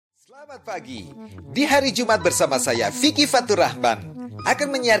Selamat pagi. Di hari Jumat bersama saya Vicky Fatur Rahman akan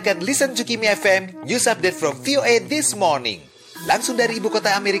menyiarkan Listen to Kimi FM News Update from VOA This Morning. Langsung dari ibu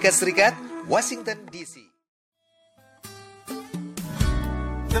kota Amerika Serikat, Washington DC.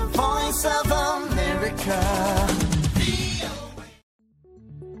 The Voice of America.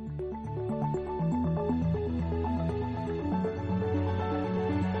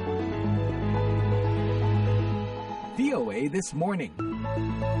 VOA This Morning.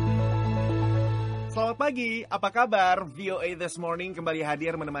 Selamat pagi, apa kabar? VOA This Morning kembali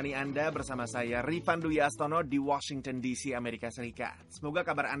hadir menemani Anda bersama saya Rifan Dwi Astono di Washington DC, Amerika Serikat. Semoga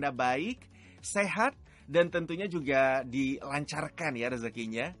kabar Anda baik, sehat, dan tentunya juga dilancarkan ya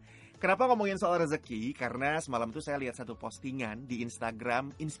rezekinya. Kenapa ngomongin soal rezeki? Karena semalam tuh saya lihat satu postingan di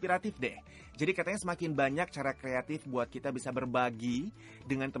Instagram inspiratif deh. Jadi katanya semakin banyak cara kreatif buat kita bisa berbagi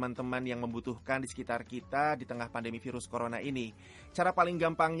dengan teman-teman yang membutuhkan di sekitar kita di tengah pandemi virus corona ini. Cara paling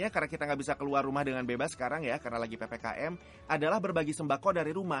gampangnya karena kita nggak bisa keluar rumah dengan bebas sekarang ya, karena lagi PPKM, adalah berbagi sembako dari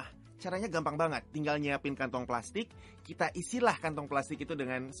rumah. Caranya gampang banget, tinggal nyiapin kantong plastik, kita isilah kantong plastik itu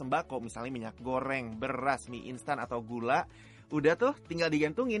dengan sembako, misalnya minyak goreng, beras, mie instan atau gula. Udah tuh, tinggal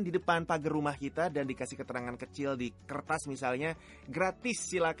digantungin di depan pagar rumah kita dan dikasih keterangan kecil di kertas misalnya, gratis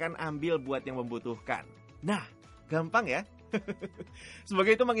silakan ambil buat yang membutuhkan. Nah, gampang ya?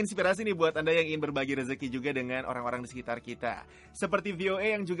 Semoga itu menginspirasi nih buat Anda yang ingin berbagi rezeki juga dengan orang-orang di sekitar kita. Seperti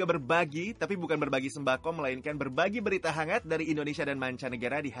VOA yang juga berbagi, tapi bukan berbagi sembako, melainkan berbagi berita hangat dari Indonesia dan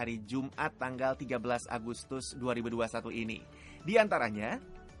mancanegara di hari Jumat tanggal 13 Agustus 2021 ini. Di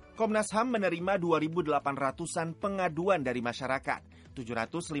antaranya, Komnas HAM menerima 2.800-an pengaduan dari masyarakat.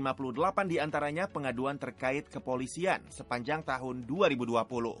 758 diantaranya pengaduan terkait kepolisian sepanjang tahun 2020.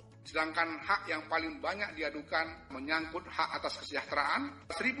 Sedangkan hak yang paling banyak diadukan menyangkut hak atas kesejahteraan,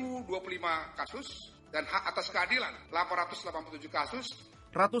 1.025 kasus, dan hak atas keadilan, 887 kasus.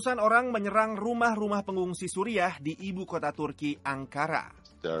 Ratusan orang menyerang rumah-rumah pengungsi Suriah di ibu kota Turki, Ankara.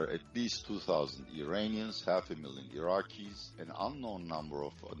 There are at least 2,000 Iranians, 500,000 Iraqis, an unknown number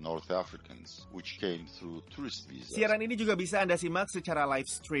of North Africans which came through tourist visas. Siaran ini juga bisa Anda simak secara live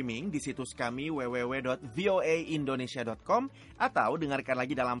streaming di situs kami www.voaindonesia.com atau dengarkan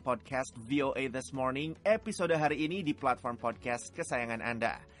lagi dalam podcast VOA This Morning episode hari ini di platform podcast kesayangan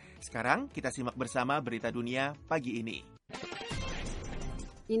Anda. Sekarang kita simak bersama berita dunia pagi ini.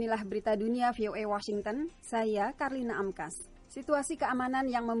 Inilah berita dunia VOA Washington, saya Karlina Amkas. Situasi keamanan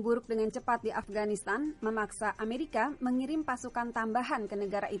yang memburuk dengan cepat di Afghanistan memaksa Amerika mengirim pasukan tambahan ke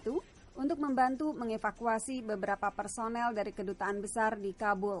negara itu untuk membantu mengevakuasi beberapa personel dari kedutaan besar di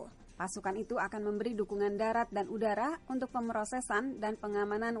Kabul. Pasukan itu akan memberi dukungan darat dan udara untuk pemrosesan dan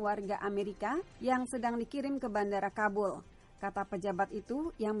pengamanan warga Amerika yang sedang dikirim ke Bandara Kabul, kata pejabat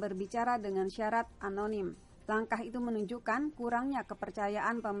itu yang berbicara dengan syarat anonim. Langkah itu menunjukkan kurangnya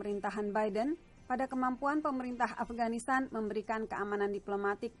kepercayaan pemerintahan Biden pada kemampuan pemerintah Afghanistan memberikan keamanan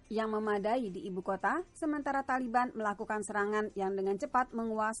diplomatik yang memadai di ibu kota, sementara Taliban melakukan serangan yang dengan cepat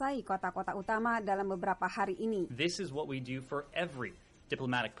menguasai kota-kota utama dalam beberapa hari ini. This is what we do for every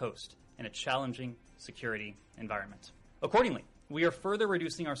diplomatic post in a challenging security environment. Accordingly, we are further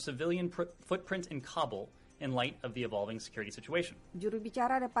reducing our civilian footprint in Kabul in light of the evolving security situation. Juru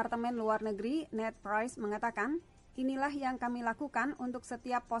bicara Departemen Luar Negeri Ned Price mengatakan, inilah yang kami lakukan untuk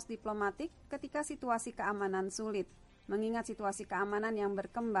setiap pos diplomatik ketika situasi keamanan sulit. Mengingat situasi keamanan yang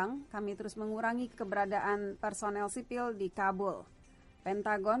berkembang, kami terus mengurangi keberadaan personel sipil di Kabul.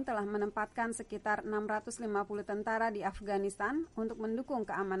 Pentagon telah menempatkan sekitar 650 tentara di Afghanistan untuk mendukung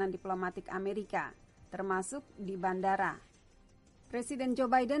keamanan diplomatik Amerika, termasuk di bandara. Presiden Joe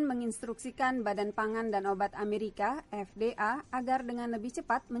Biden menginstruksikan Badan Pangan dan Obat Amerika, FDA, agar dengan lebih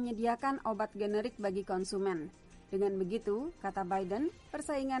cepat menyediakan obat generik bagi konsumen. Dengan begitu, kata Biden,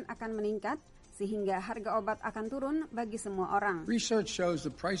 persaingan akan meningkat sehingga harga obat akan turun bagi semua orang. Research shows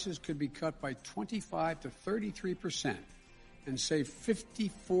the prices could be cut by 25 to 33% and save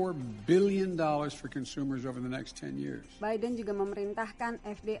 $54 billion for consumers over the next 10 years. Biden juga memerintahkan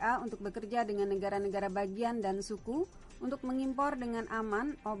FDA untuk bekerja dengan negara-negara bagian dan suku untuk mengimpor dengan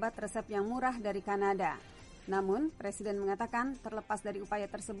aman obat resep yang murah dari Kanada. Namun, Presiden mengatakan terlepas dari upaya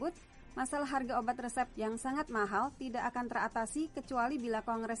tersebut, masalah harga obat resep yang sangat mahal tidak akan teratasi kecuali bila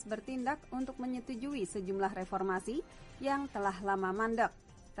Kongres bertindak untuk menyetujui sejumlah reformasi yang telah lama mandek,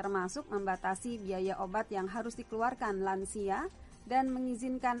 termasuk membatasi biaya obat yang harus dikeluarkan lansia dan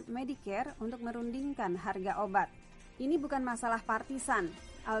mengizinkan Medicare untuk merundingkan harga obat. Ini bukan masalah partisan.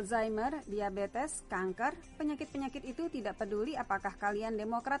 Alzheimer, diabetes, kanker, penyakit-penyakit itu tidak peduli apakah kalian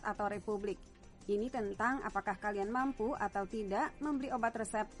Demokrat atau Republik. Ini tentang apakah kalian mampu atau tidak membeli obat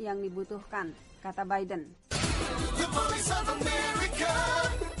resep yang dibutuhkan, kata Biden.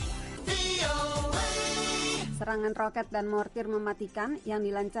 serangan roket dan mortir mematikan yang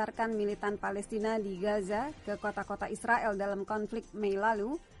dilancarkan militan Palestina di Gaza ke kota-kota Israel dalam konflik Mei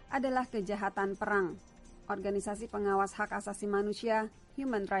lalu adalah kejahatan perang. Organisasi pengawas hak asasi manusia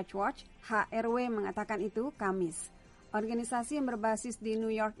Human Rights Watch (HRW) mengatakan itu Kamis. Organisasi yang berbasis di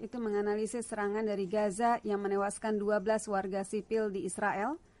New York itu menganalisis serangan dari Gaza yang menewaskan 12 warga sipil di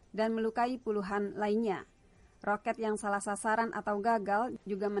Israel dan melukai puluhan lainnya. Roket yang salah sasaran atau gagal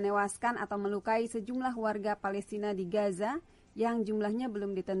juga menewaskan atau melukai sejumlah warga Palestina di Gaza yang jumlahnya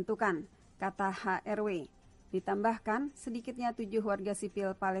belum ditentukan, kata HRW. Ditambahkan, sedikitnya 7 warga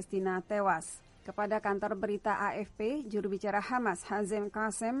sipil Palestina tewas. Kepada kantor berita AFP, juru bicara Hamas Hazem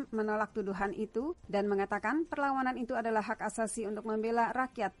Qassem menolak tuduhan itu dan mengatakan perlawanan itu adalah hak asasi untuk membela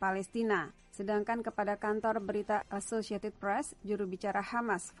rakyat Palestina. Sedangkan kepada kantor berita Associated Press, juru bicara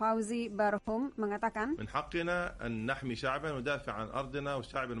Hamas Fauzi Barhum mengatakan, من حقنا أن نحمي شعبنا وندافع عن أرضنا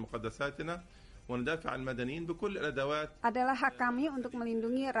وشعبنا ومقدساتنا وندافع عن المدنيين بكل الأدوات. Adalah hak kami untuk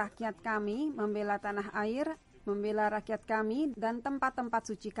melindungi rakyat kami, membela tanah air, membela rakyat kami dan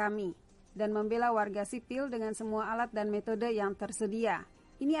tempat-tempat suci kami, dan membela warga sipil dengan semua alat dan metode yang tersedia.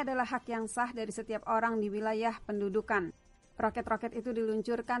 Ini adalah hak yang sah dari setiap orang di wilayah pendudukan. Roket-roket itu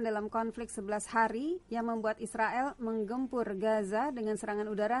diluncurkan dalam konflik 11 hari yang membuat Israel menggempur Gaza dengan serangan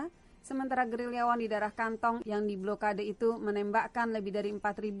udara, sementara gerilyawan di daerah kantong yang diblokade itu menembakkan lebih dari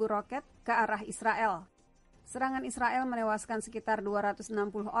 4.000 roket ke arah Israel. Serangan Israel menewaskan sekitar 260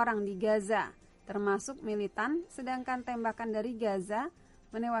 orang di Gaza, termasuk militan, sedangkan tembakan dari Gaza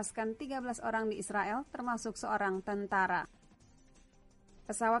menewaskan 13 orang di Israel, termasuk seorang tentara.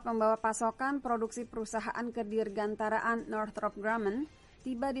 Pesawat membawa pasokan produksi perusahaan kedirgantaraan Northrop Grumman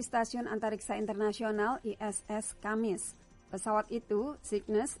tiba di Stasiun Antariksa Internasional ISS Kamis. Pesawat itu,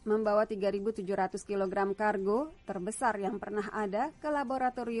 Cygnus, membawa 3.700 kg kargo terbesar yang pernah ada ke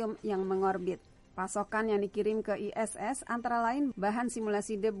laboratorium yang mengorbit. Pasokan yang dikirim ke ISS antara lain bahan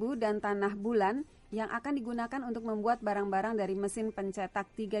simulasi debu dan tanah bulan yang akan digunakan untuk membuat barang-barang dari mesin pencetak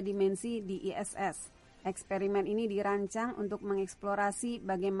 3 dimensi di ISS. Eksperimen ini dirancang untuk mengeksplorasi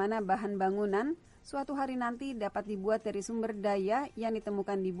bagaimana bahan bangunan suatu hari nanti dapat dibuat dari sumber daya yang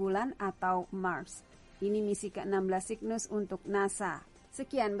ditemukan di bulan atau Mars. Ini misi ke-16 Cygnus untuk NASA.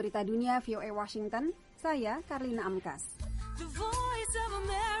 Sekian berita dunia VOA Washington, saya Karlina Amkas. The Voice of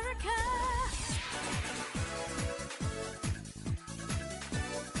America.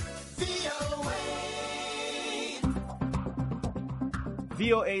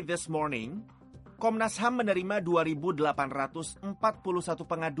 VOA This Morning, Komnas HAM menerima 2.841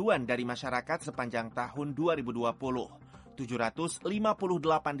 pengaduan dari masyarakat sepanjang tahun 2020. 758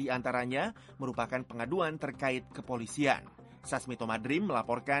 diantaranya merupakan pengaduan terkait kepolisian. Sasmito Madrim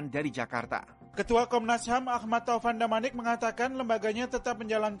melaporkan dari Jakarta. Ketua Komnas HAM Ahmad Taufan Damanik mengatakan lembaganya tetap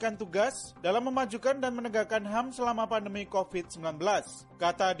menjalankan tugas dalam memajukan dan menegakkan HAM selama pandemi COVID-19.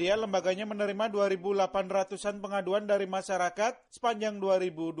 Kata dia, lembaganya menerima 2.800-an pengaduan dari masyarakat sepanjang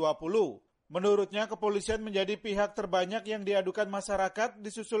 2020. Menurutnya, kepolisian menjadi pihak terbanyak yang diadukan masyarakat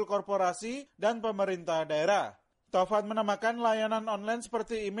disusul korporasi dan pemerintah daerah. Taufan menambahkan layanan online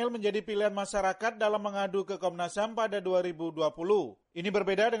seperti email menjadi pilihan masyarakat dalam mengadu ke Komnas HAM pada 2020. Ini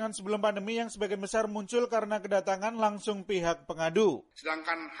berbeda dengan sebelum pandemi yang sebagian besar muncul karena kedatangan langsung pihak pengadu.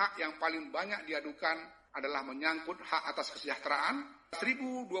 Sedangkan hak yang paling banyak diadukan adalah menyangkut hak atas kesejahteraan,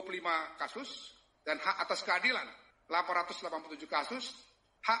 1.025 kasus, dan hak atas keadilan, 887 kasus,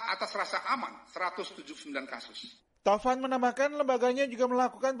 hak atas rasa aman, 179 kasus. Taufan menambahkan lembaganya juga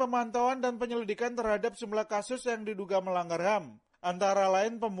melakukan pemantauan dan penyelidikan terhadap sejumlah kasus yang diduga melanggar HAM. Antara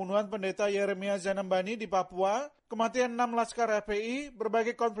lain pembunuhan pendeta Yeremia Zanembani di Papua, kematian 6 laskar FPI,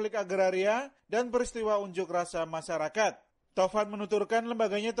 berbagai konflik agraria, dan peristiwa unjuk rasa masyarakat. Taufan menuturkan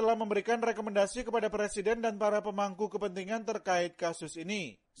lembaganya telah memberikan rekomendasi kepada Presiden dan para pemangku kepentingan terkait kasus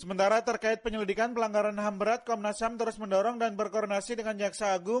ini. Sementara terkait penyelidikan pelanggaran HAM berat, Komnas HAM terus mendorong dan berkoordinasi dengan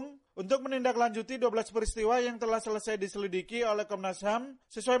Jaksa Agung untuk menindaklanjuti 12 peristiwa yang telah selesai diselidiki oleh Komnas HAM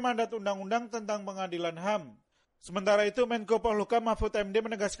sesuai mandat Undang-Undang tentang Pengadilan HAM. Sementara itu, Menko Polhukam Mahfud MD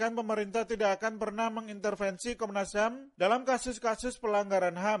menegaskan pemerintah tidak akan pernah mengintervensi Komnas HAM dalam kasus-kasus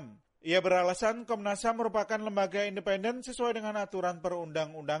pelanggaran HAM. Ia beralasan Komnas HAM merupakan lembaga independen sesuai dengan aturan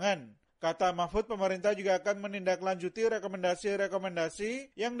perundang-undangan. Kata Mahfud, pemerintah juga akan menindaklanjuti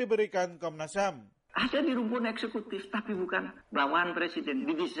rekomendasi-rekomendasi yang diberikan Komnas HAM. Ada di rumpun eksekutif, tapi bukan bawahan presiden.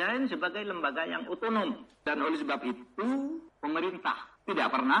 Didesain sebagai lembaga yang otonom. Dan oleh sebab itu, pemerintah tidak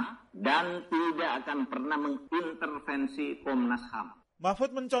pernah dan tidak akan pernah mengintervensi Komnas HAM.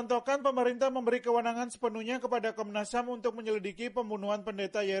 Mahfud mencontohkan pemerintah memberi kewenangan sepenuhnya kepada Komnas HAM untuk menyelidiki pembunuhan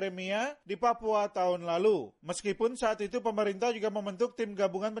pendeta Yeremia di Papua tahun lalu. Meskipun saat itu pemerintah juga membentuk tim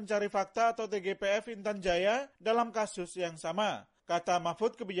gabungan pencari fakta atau TGPF Intan Jaya dalam kasus yang sama. Kata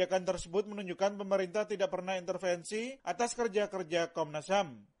Mahfud, kebijakan tersebut menunjukkan pemerintah tidak pernah intervensi atas kerja-kerja Komnas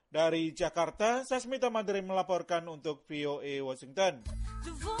HAM. Dari Jakarta, Sasmita Madri melaporkan untuk VOA Washington.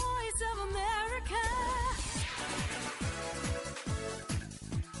 The Voice of America.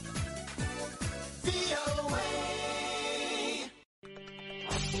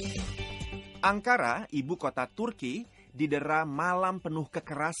 Ankara, ibu kota Turki, didera malam penuh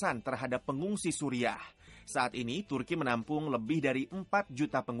kekerasan terhadap pengungsi Suriah. Saat ini, Turki menampung lebih dari 4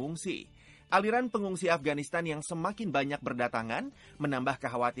 juta pengungsi. Aliran pengungsi Afghanistan yang semakin banyak berdatangan menambah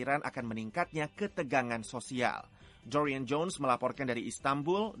kekhawatiran akan meningkatnya ketegangan sosial. Dorian Jones melaporkan dari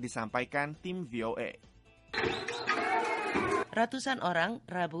Istanbul, disampaikan tim VOA. Ratusan orang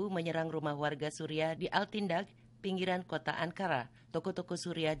Rabu menyerang rumah warga Suriah di Altindag, pinggiran kota Ankara. Toko-toko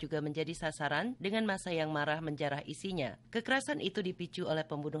Suriah juga menjadi sasaran dengan massa yang marah menjarah isinya. Kekerasan itu dipicu oleh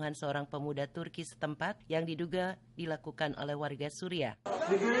pembunuhan seorang pemuda Turki setempat yang diduga dilakukan oleh warga Suriah.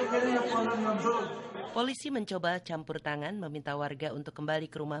 Polisi mencoba campur tangan meminta warga untuk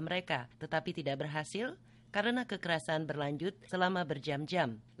kembali ke rumah mereka, tetapi tidak berhasil karena kekerasan berlanjut selama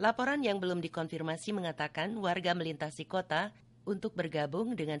berjam-jam. Laporan yang belum dikonfirmasi mengatakan warga melintasi kota untuk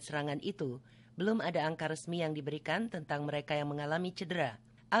bergabung dengan serangan itu. Belum ada angka resmi yang diberikan tentang mereka yang mengalami cedera.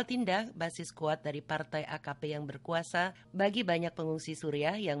 Altindag, basis kuat dari partai AKP yang berkuasa bagi banyak pengungsi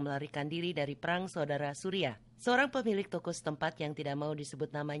Suriah yang melarikan diri dari perang saudara Suriah. Seorang pemilik toko setempat yang tidak mau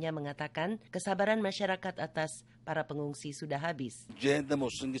disebut namanya mengatakan kesabaran masyarakat atas para pengungsi sudah habis.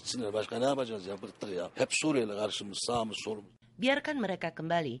 Biarkan mereka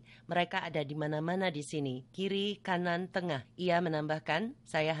kembali, mereka ada di mana-mana di sini, kiri, kanan, tengah. Ia menambahkan,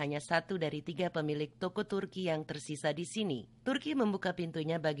 saya hanya satu dari 3 pemilik toko Turki yang tersisa di sini. Turki membuka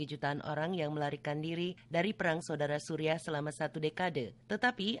pintunya bagi jutaan orang yang melarikan diri dari perang saudara Suriah selama 1 dekade.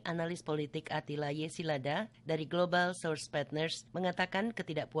 Tetapi, analis politik Atilla Yesilada dari Global Source Partners mengatakan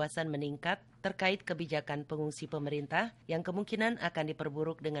ketidakpuasan meningkat terkait kebijakan pengungsi pemerintah yang kemungkinan akan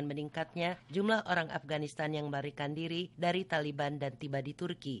diperburuk dengan meningkatnya jumlah orang Afghanistan yang melarikan diri dari Taliban dan tiba di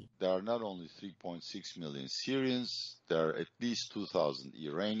Turki. There are not only 3.6 million Syrians, there are at least 2,000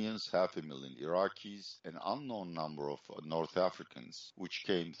 Iranians, 500,000 Iraqis, an unknown number of North Africans, which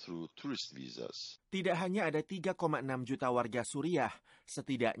came through tourist visas. Tidak hanya ada 3,6 juta warga Suriah,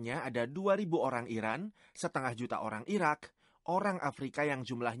 setidaknya ada 2.000 orang Iran, 0,5 juta orang Irak, orang Afrika yang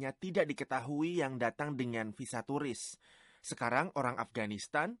jumlahnya tidak diketahui yang datang dengan visa turis. Sekarang orang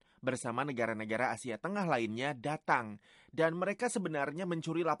Afghanistan bersama negara-negara Asia Tengah lainnya datang dan mereka sebenarnya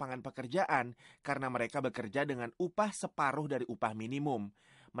mencuri lapangan pekerjaan karena mereka bekerja dengan upah separuh dari upah minimum.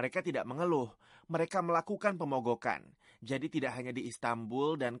 Mereka tidak mengeluh, mereka melakukan pemogokan. Jadi tidak hanya di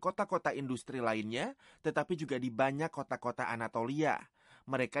Istanbul dan kota-kota industri lainnya, tetapi juga di banyak kota-kota Anatolia.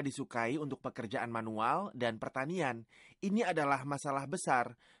 Mereka disukai untuk pekerjaan manual dan pertanian. Ini adalah masalah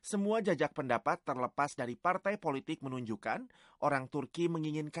besar. Semua jajak pendapat terlepas dari partai politik menunjukkan orang Turki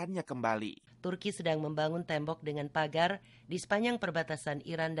menginginkannya kembali. Turki sedang membangun tembok dengan pagar di sepanjang perbatasan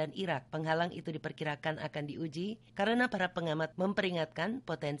Iran dan Irak. Penghalang itu diperkirakan akan diuji karena para pengamat memperingatkan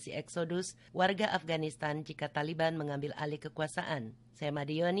potensi eksodus warga Afghanistan jika Taliban mengambil alih kekuasaan. Saya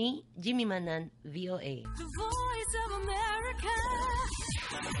Madioni, Jimmy Manan, VOA. The Voice of America.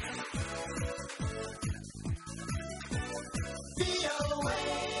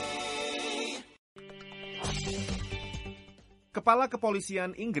 Kepala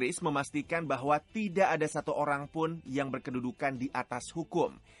Kepolisian Inggris memastikan bahwa tidak ada satu orang pun yang berkedudukan di atas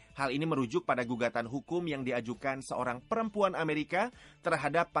hukum. Hal ini merujuk pada gugatan hukum yang diajukan seorang perempuan Amerika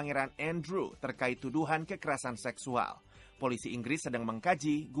terhadap Pangeran Andrew terkait tuduhan kekerasan seksual. Polisi Inggris sedang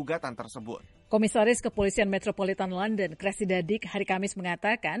mengkaji gugatan tersebut. Komisaris Kepolisian Metropolitan London, Cressida Dick, hari Kamis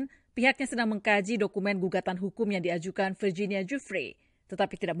mengatakan pihaknya sedang mengkaji dokumen gugatan hukum yang diajukan Virginia Giuffre,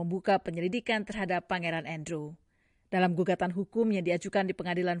 tetapi tidak membuka penyelidikan terhadap Pangeran Andrew. Dalam gugatan hukum yang diajukan di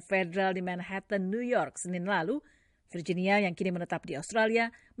Pengadilan Federal di Manhattan, New York, Senin lalu, Virginia yang kini menetap di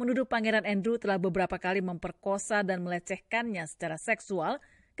Australia menuduh Pangeran Andrew telah beberapa kali memperkosa dan melecehkannya secara seksual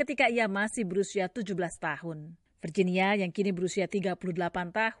ketika ia masih berusia 17 tahun. Virginia yang kini berusia 38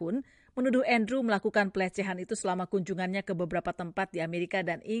 tahun menuduh Andrew melakukan pelecehan itu selama kunjungannya ke beberapa tempat di Amerika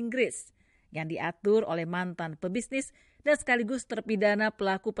dan Inggris yang diatur oleh mantan pebisnis dan sekaligus terpidana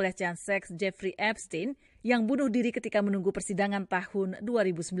pelaku pelecehan seks Jeffrey Epstein yang bunuh diri ketika menunggu persidangan tahun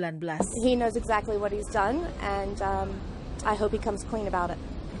 2019. He knows exactly what he's done and I hope he comes clean about it.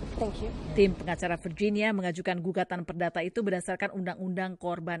 Thank you. Tim pengacara Virginia mengajukan gugatan perdata itu berdasarkan Undang-Undang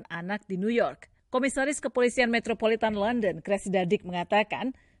Korban Anak di New York. Komisaris Kepolisian Metropolitan London, Cressida Dick,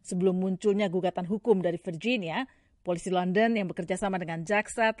 mengatakan sebelum munculnya gugatan hukum dari Virginia, polisi London yang bekerja sama dengan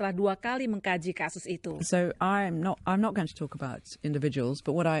jaksa telah 2 kali mengkaji kasus itu. So I'm not going to talk about individuals,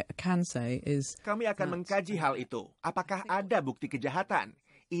 but what I can say is kami akan mengkaji hal itu. Apakah ada bukti kejahatan?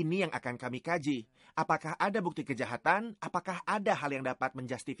 Ini yang akan kami kaji. Apakah ada bukti kejahatan? Apakah ada hal yang dapat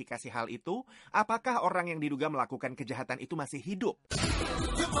menjustifikasi hal itu? Apakah orang yang diduga melakukan kejahatan itu masih hidup?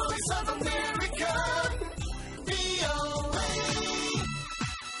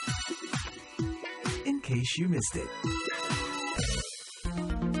 In case you missed it.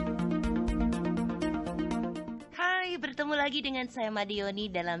 Bertemu lagi dengan saya Madioni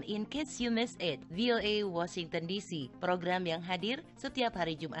dalam In Case You Missed It, VOA Washington DC, program yang hadir setiap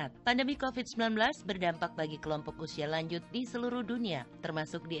hari Jumat. Pandemi COVID-19 berdampak bagi kelompok usia lanjut di seluruh dunia,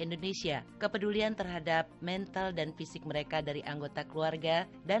 termasuk di Indonesia. Kepedulian terhadap mental dan fisik mereka dari anggota keluarga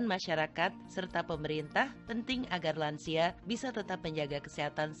dan masyarakat serta pemerintah penting agar lansia bisa tetap menjaga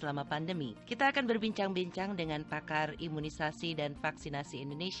kesehatan selama pandemi. Kita akan berbincang-bincang dengan pakar imunisasi dan vaksinasi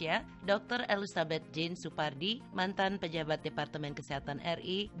Indonesia, Dr. Elizabeth Jane Supardi, mantan pejabat Departemen Kesehatan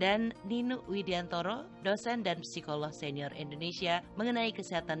RI, dan Ninu Widiantoro, dosen dan psikolog senior Indonesia mengenai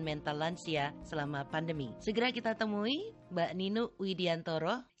kesehatan mental lansia selama pandemi. Segera kita temui Mbak Ninu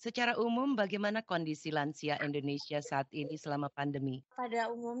Widiantoro. Secara umum, bagaimana kondisi lansia Indonesia saat ini selama pandemi?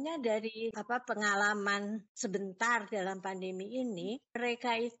 Pada umumnya dari pengalaman sebentar dalam pandemi ini,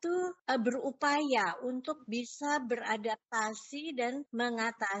 mereka itu berupaya untuk bisa beradaptasi dan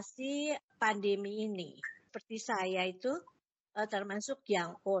mengatasi pandemi ini. Seperti saya itu termasuk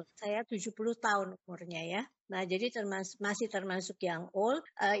young old. Saya 70 tahun umurnya ya. Nah, jadi masih termasuk young old.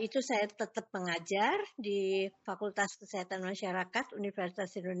 Itu saya tetap mengajar di Fakultas Kesehatan Masyarakat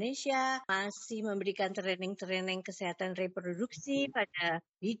Universitas Indonesia. Masih memberikan training kesehatan reproduksi pada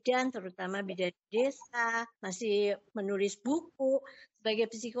bidan, terutama bidan desa. Masih menulis buku.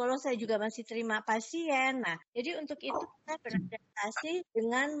 Sebagai psikolog saya juga masih terima pasien. Nah, jadi untuk itu kita beradaptasi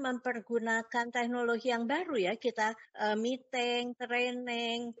dengan mempergunakan teknologi yang baru ya. Kita meeting,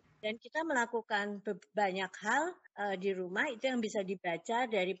 training, dan kita melakukan banyak hal di rumah. Itu yang bisa dibaca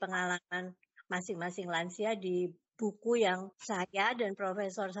dari pengalaman masing-masing lansia di buku yang saya dan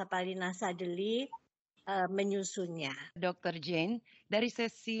Profesor Sapalina Sadeli menyusunnya. Dr. Jane, dari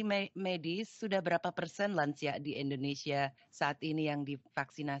sesi medis sudah berapa persen lansia di Indonesia saat ini yang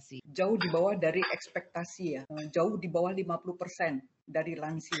divaksinasi? Jauh di bawah dari ekspektasi ya, jauh di bawah 50% dari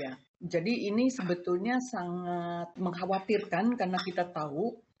lansia. Jadi ini sebetulnya sangat mengkhawatirkan karena kita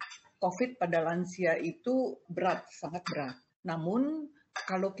tahu COVID pada lansia itu berat, sangat berat. Namun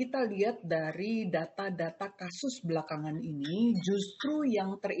kalau kita lihat dari data-data kasus belakangan ini, justru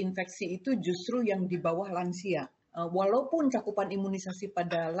yang terinfeksi itu justru yang di bawah lansia. Walaupun cakupan imunisasi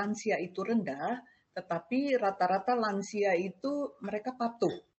pada lansia itu rendah, tetapi rata-rata lansia itu mereka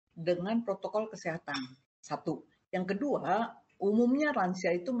patuh dengan protokol kesehatan. Satu. Yang kedua, umumnya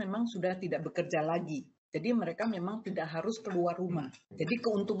lansia itu memang sudah tidak bekerja lagi. Jadi mereka memang tidak harus keluar rumah. Jadi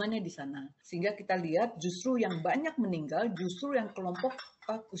keuntungannya di sana. Sehingga kita lihat justru yang banyak meninggal justru yang kelompok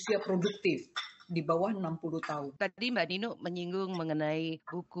usia produktif di bawah 60 tahun. Tadi Mbak Ninu menyinggung mengenai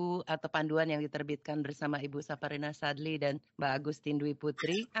buku atau panduan yang diterbitkan bersama Ibu Sapalina Sadli dan Mbak Agustin Dwi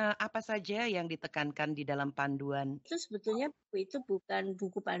Putri. Apa saja yang ditekankan di dalam panduan? Itu sebetulnya buku itu bukan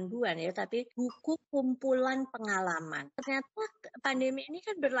buku panduan ya, tapi buku kumpulan pengalaman. Ternyata pandemi ini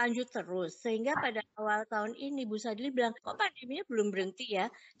kan berlanjut terus, sehingga pada awal tahun ini Bu Sadli bilang, kok pandeminya belum berhenti ya?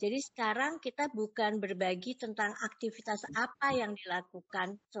 Jadi sekarang kita bukan berbagi tentang aktivitas apa yang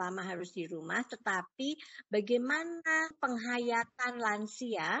dilakukan selama harus di rumah, tetapi bagaimana penghayatan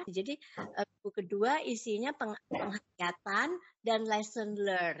lansia. Jadi buku kedua isinya penghayatan dan lesson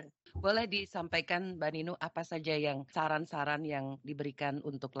learned. Boleh disampaikan Mbak Ninu apa saja yang saran-saran yang diberikan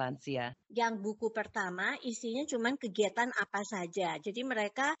untuk lansia? Yang buku pertama isinya cuma kegiatan apa saja. Jadi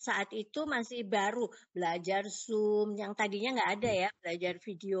mereka saat itu masih baru belajar Zoom, yang tadinya nggak ada ya, belajar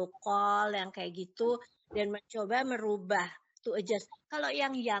video call yang kayak gitu, dan mencoba merubah to adjust. Kalau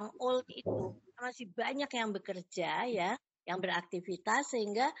yang young old itu masih banyak yang bekerja ya, yang beraktivitas,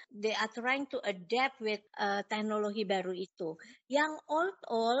 sehingga they are trying to adapt with teknologi baru itu. Yang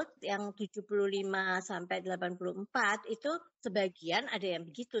old yang 75 sampai 84 itu sebagian ada yang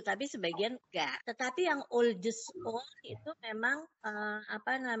begitu, tapi sebagian enggak. Tetapi yang oldest old itu memang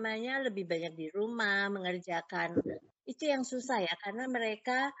lebih banyak di rumah mengerjakan. Itu yang susah ya, karena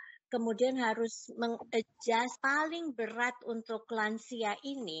mereka kemudian harus mengadjust paling berat untuk lansia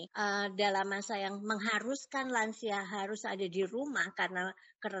ini dalam masa yang mengharuskan lansia harus ada di rumah karena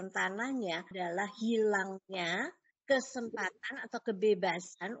kerentanannya adalah hilangnya kesempatan atau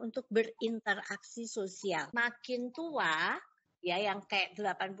kebebasan untuk berinteraksi sosial. Makin tua, ya yang kayak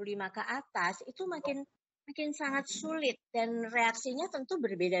 85 ke atas, itu makin sangat sulit dan reaksinya tentu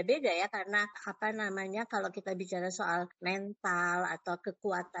berbeda-beda ya karena kalau kita bicara soal mental atau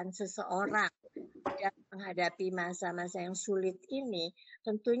kekuatan seseorang dalam menghadapi masa-masa yang sulit ini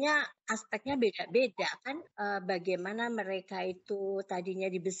tentunya aspeknya beda-beda kan bagaimana mereka itu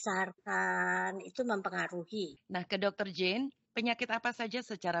tadinya dibesarkan itu mempengaruhi. Nah, ke Dr. Jane, penyakit apa saja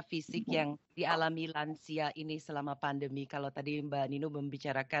secara fisik yang dialami lansia ini selama pandemi? Kalau tadi Mbak Nino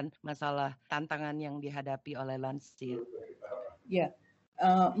membicarakan masalah tantangan yang dihadapi oleh lansia. Ya,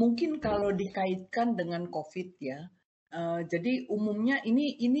 mungkin kalau dikaitkan dengan COVID ya, jadi umumnya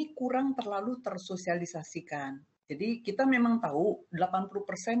ini kurang terlalu tersosialisasikan. Jadi kita memang tahu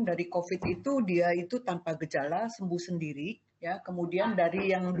 80% dari COVID itu dia itu tanpa gejala, sembuh sendiri. Ya, kemudian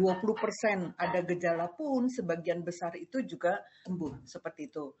dari yang 20% ada gejala pun sebagian besar itu juga sembuh seperti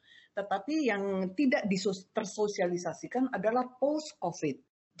itu. Tetapi yang tidak tersosialisasikan adalah post-COVID.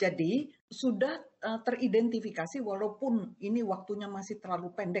 Jadi sudah teridentifikasi walaupun ini waktunya masih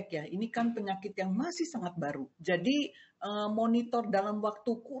terlalu pendek ya. Ini kan penyakit yang masih sangat baru. Jadi monitor dalam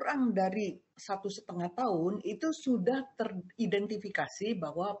waktu kurang dari 1,5 tahun itu sudah teridentifikasi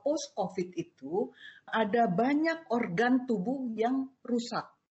bahwa post-COVID itu ada banyak organ tubuh yang rusak.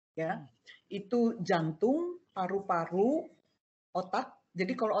 Ya, itu jantung, paru-paru, otak.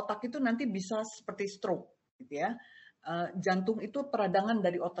 Jadi kalau otak itu nanti bisa seperti stroke, gitu ya. Jantung itu peradangan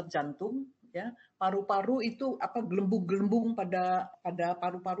dari otot jantung, ya. Paru-paru itu gelembung-gelembung pada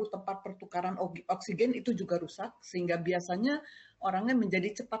paru-paru tempat pertukaran oksigen itu juga rusak sehingga biasanya orangnya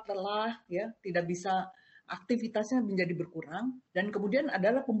menjadi cepat lelah, ya, tidak bisa aktivitasnya menjadi berkurang. Dan kemudian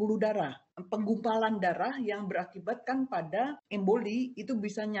adalah pembuluh darah, penggumpalan darah yang berakibatkan pada emboli itu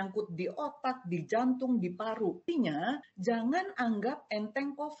bisa nyangkut di otak, di jantung, di paru. Artinya jangan anggap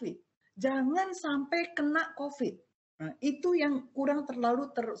enteng COVID, jangan sampai kena COVID. Nah, itu yang kurang terlalu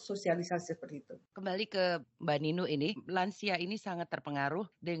tersosialisasi seperti itu. Kembali ke Mbak Nino ini, lansia ini sangat terpengaruh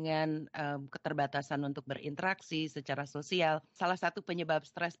dengan keterbatasan untuk berinteraksi secara sosial. Salah satu penyebab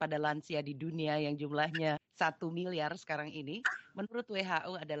stres pada lansia di dunia yang jumlahnya 1 miliar sekarang ini, menurut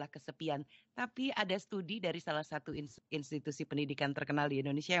WHO adalah kesepian. Tapi ada studi dari salah satu institusi pendidikan terkenal di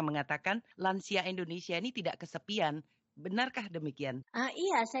Indonesia yang mengatakan lansia Indonesia ini tidak kesepian. Benarkah demikian?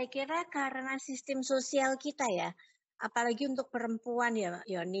 Iya, saya kira karena sistem sosial kita ya. Apalagi untuk perempuan ya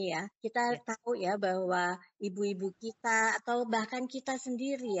Yoni ya, kita tahu ya bahwa ibu-ibu kita atau bahkan kita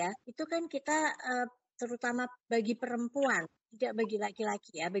sendiri ya, itu kan kita terutama bagi perempuan, tidak bagi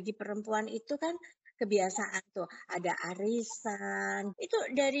laki-laki ya, bagi perempuan itu kan kebiasaan tuh ada arisan, itu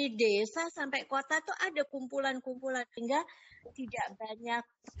dari desa sampai kota tuh ada kumpulan-kumpulan sehingga tidak banyak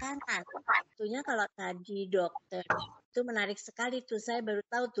tekanan. Tentunya kalau tadi dokter itu menarik sekali tuh, saya baru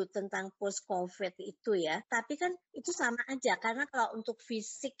tahu tuh tentang post-COVID itu ya. Tapi kan itu sama aja, karena kalau untuk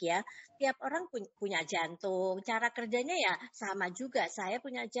fisik ya, tiap orang punya jantung. Cara kerjanya ya sama juga, saya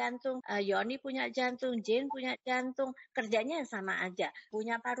punya jantung, Yoni punya jantung, Jane punya jantung. Kerjanya sama aja,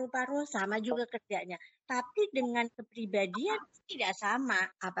 punya paru-paru sama juga kerjanya. Tapi dengan kepribadian tidak sama,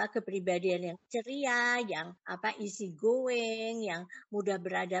 kepribadian yang ceria, yang easy going, yang mudah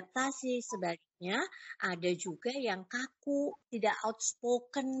beradaptasi. Sebaliknya ada juga yang kaku, tidak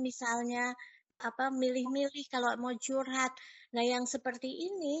outspoken misalnya, milih-milih kalau mau curhat. Nah, yang seperti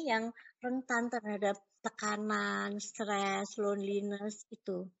ini yang rentan terhadap tekanan, stres, loneliness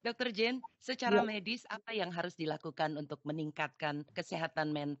itu. Dr. Jane, secara medis apa yang harus dilakukan untuk meningkatkan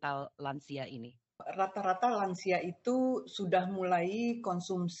kesehatan mental lansia ini? Rata-rata lansia itu sudah mulai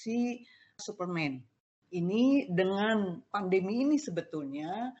konsumsi suplemen. Ini dengan pandemi ini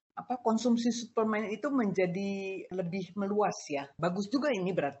sebetulnya konsumsi suplemen itu menjadi lebih meluas ya. Bagus juga ini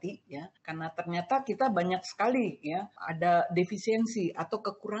berarti ya, karena ternyata kita banyak sekali ya ada defisiensi atau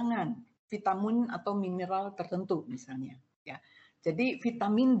kekurangan vitamin atau mineral tertentu misalnya ya. Jadi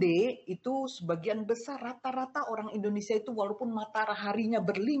vitamin D itu sebagian besar rata-rata orang Indonesia itu walaupun mataharinya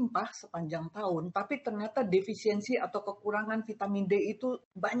berlimpah sepanjang tahun, tapi ternyata defisiensi atau kekurangan vitamin D itu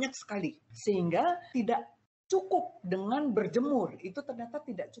banyak sekali. Sehingga tidak cukup dengan berjemur, itu ternyata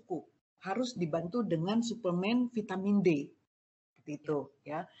tidak cukup. Harus dibantu dengan suplemen vitamin D. Seperti itu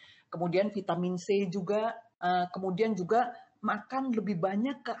ya. Kemudian vitamin C juga, kemudian juga makan lebih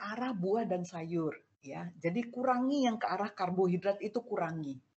banyak ke arah buah dan sayur. Ya, jadi kurangi yang ke arah karbohidrat itu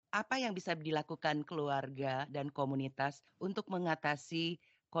kurangi. Apa yang bisa dilakukan keluarga dan komunitas untuk mengatasi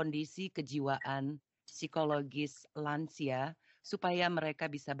kondisi kejiwaan psikologis lansia supaya mereka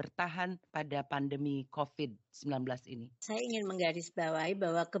bisa bertahan pada pandemi COVID-19 ini? Saya ingin menggarisbawahi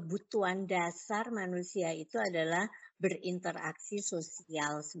bahwa kebutuhan dasar manusia itu adalah berinteraksi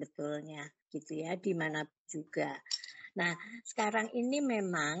sosial sebetulnya, gitu ya, di mana juga. Nah, sekarang ini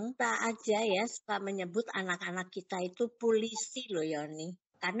memang tak aja ya suka menyebut anak-anak kita itu polisi loh Yoni.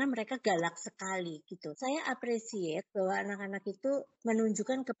 Karena mereka galak sekali gitu. Saya appreciate bahwa anak-anak itu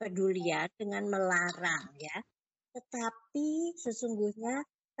menunjukkan kepedulian dengan melarang ya. Tetapi sesungguhnya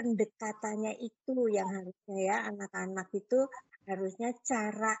pendekatannya itu yang harusnya ya anak-anak itu harusnya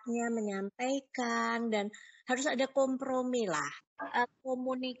caranya menyampaikan dan harus ada kompromi lah.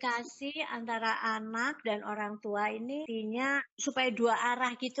 Komunikasi antara anak dan orang tua ini intinya supaya dua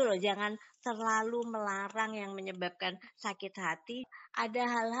arah gitu loh, jangan terlalu melarang yang menyebabkan sakit hati. Ada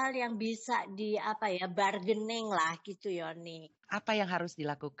hal-hal yang bisa bargaining lah gitu Yoni. Apa yang harus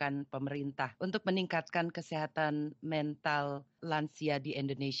dilakukan pemerintah untuk meningkatkan kesehatan mental lansia di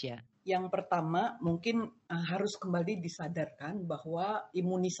Indonesia? Yang pertama mungkin harus kembali disadarkan bahwa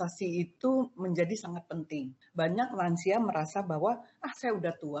imunisasi itu menjadi sangat penting. Banyak lansia merasa bahwa saya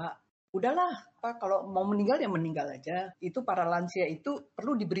udah tua, udahlah Pak, kalau mau meninggal ya meninggal aja. Itu para lansia itu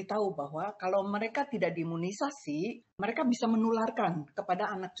perlu diberitahu bahwa kalau mereka tidak diimunisasi, mereka bisa menularkan kepada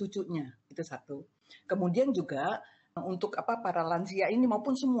anak cucunya. Itu satu. Kemudian juga untuk para lansia ini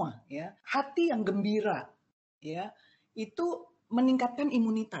maupun semua ya, hati yang gembira ya, itu meningkatkan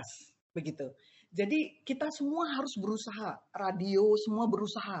imunitas begitu. Jadi kita semua harus berusaha, radio semua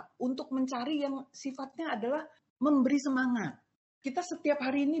berusaha untuk mencari yang sifatnya adalah memberi semangat. Kita setiap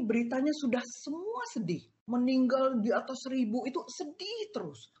hari ini beritanya sudah semua sedih. Meninggal di atas 1.000 itu sedih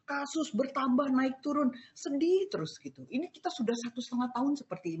terus. Kasus bertambah naik turun, sedih terus gitu. Ini kita sudah 1,5 tahun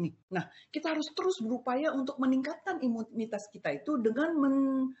seperti ini. Nah, kita harus terus berupaya untuk meningkatkan imunitas kita itu dengan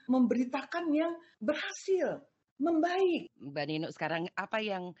memberitakan yang berhasil, membaik. Mbak Nino, sekarang apa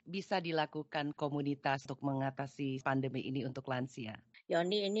yang bisa dilakukan komunitas untuk mengatasi pandemi ini untuk lansia?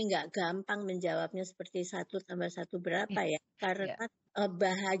 Yoni, ini nggak gampang menjawabnya seperti 1 tambah 1 berapa ya. Karena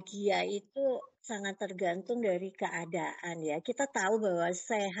bahagia itu sangat tergantung dari keadaan ya. Kita tahu bahwa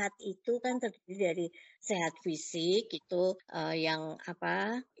sehat itu kan terdiri dari sehat fisik itu yang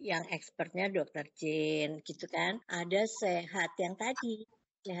expertnya Dr. Jane gitu kan. Ada sehat yang tadi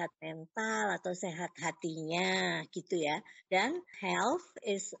sehat mental atau sehat hatinya gitu ya. Dan health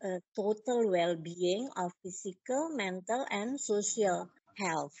is a total well-being of physical, mental, and social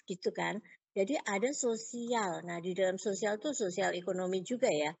health gitu kan. Jadi ada sosial. Nah, di dalam sosial itu sosial ekonomi juga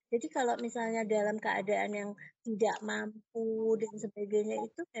ya. Jadi kalau misalnya dalam keadaan yang tidak mampu dan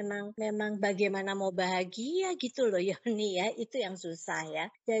sebagainya itu memang bagaimana mau bahagia gitu loh Yoni ya. Itu yang susah ya.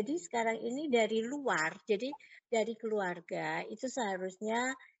 Jadi sekarang ini dari luar, jadi dari keluarga itu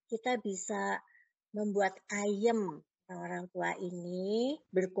seharusnya kita bisa membuat ayem orang tua ini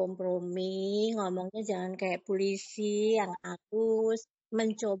berkompromi, ngomongnya jangan kayak polisi yang halus,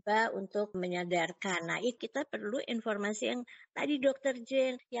 mencoba untuk menyadarkan. Nah, kita perlu informasi yang tadi Dr.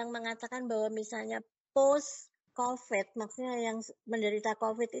 Jane yang mengatakan bahwa misalnya post COVID, maksudnya yang menderita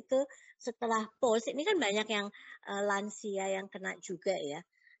COVID itu setelah post, ini kan banyak yang lansia yang kena juga ya.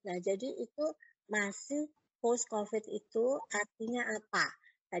 Nah, jadi itu masih post COVID itu artinya apa?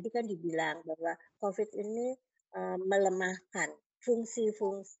 Tadi kan dibilang bahwa COVID ini melemahkan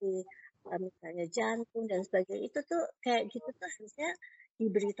fungsi-fungsi misalnya jantung dan sebagainya. Itu tuh kayak gitu tuh harusnya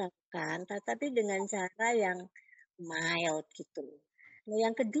diberitakan, tetapi dengan cara yang mild gitu. Nah,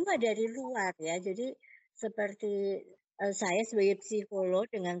 yang kedua dari luar ya, jadi seperti saya sebagai psikolog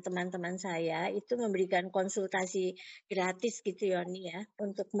dengan teman-teman saya itu memberikan konsultasi gratis gitu Yoni ya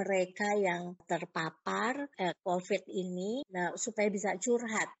untuk mereka yang terpapar COVID ini, nah supaya bisa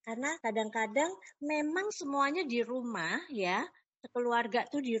curhat karena kadang-kadang memang semuanya di rumah ya, keluarga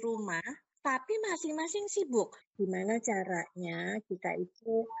tuh di rumah tapi masing-masing sibuk. Gimana caranya kita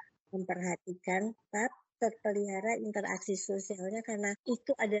itu memperhatikan tetap terpelihara interaksi sosialnya karena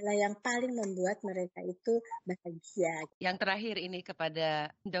itu adalah yang paling membuat mereka itu bahagia. Yang terakhir ini kepada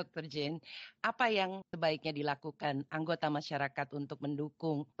Dr. Jane, apa yang sebaiknya dilakukan anggota masyarakat untuk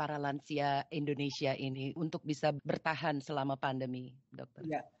mendukung para lansia Indonesia ini untuk bisa bertahan selama pandemi, Dokter?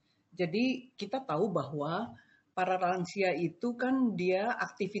 Ya, jadi kita tahu bahwa para lansia itu kan dia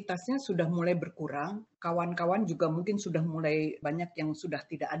aktivitasnya sudah mulai berkurang, kawan-kawan juga mungkin sudah mulai banyak yang sudah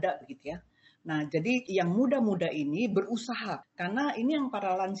tidak ada begitu ya. Nah, jadi yang muda-muda ini berusaha karena ini yang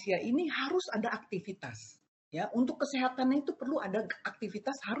para lansia ini harus ada aktivitas. Ya, untuk kesehatannya itu perlu ada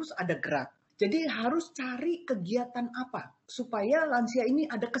aktivitas, harus ada gerak. Jadi harus cari kegiatan apa supaya lansia ini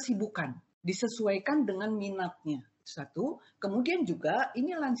ada kesibukan, disesuaikan dengan minatnya. Satu, kemudian juga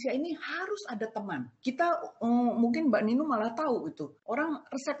ini lansia ini harus ada teman. Kita mungkin Mbak Ninu malah tahu itu. Orang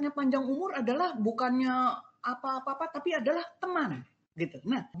resepnya panjang umur adalah bukannya apa-apa, tapi adalah teman. Gitu.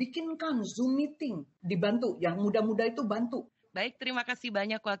 Nah, bikinkan Zoom meeting, dibantu. Yang muda-muda itu bantu. Baik, terima kasih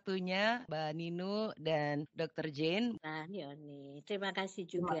banyak waktunya Mbak Ninu dan Dr. Jane. Nah, Yoni, terima kasih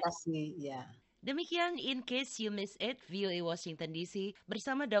juga. Terima kasih, ya. Demikian In Case You Missed It, VOA Washington DC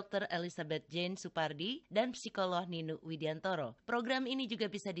bersama Dr. Elizabeth Jane Supardi dan psikolog Ninu Widiantoro. Program ini juga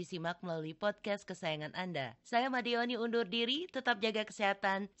bisa disimak melalui podcast kesayangan Anda. Saya Madioni undur diri, tetap jaga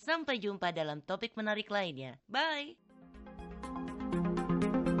kesehatan. Sampai jumpa dalam topik menarik lainnya. Bye!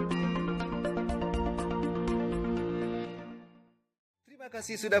 Terima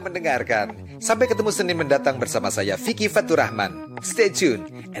kasih sudah mendengarkan. Sampai ketemu Senin mendatang bersama saya Vicky Faturrahman. Stay tuned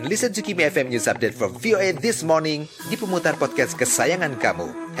and listen to Kimi FM News Update from VOA This Morning di pemutar podcast kesayangan kamu.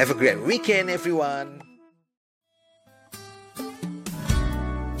 Have a great weekend everyone.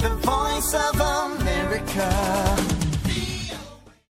 The Voice of America.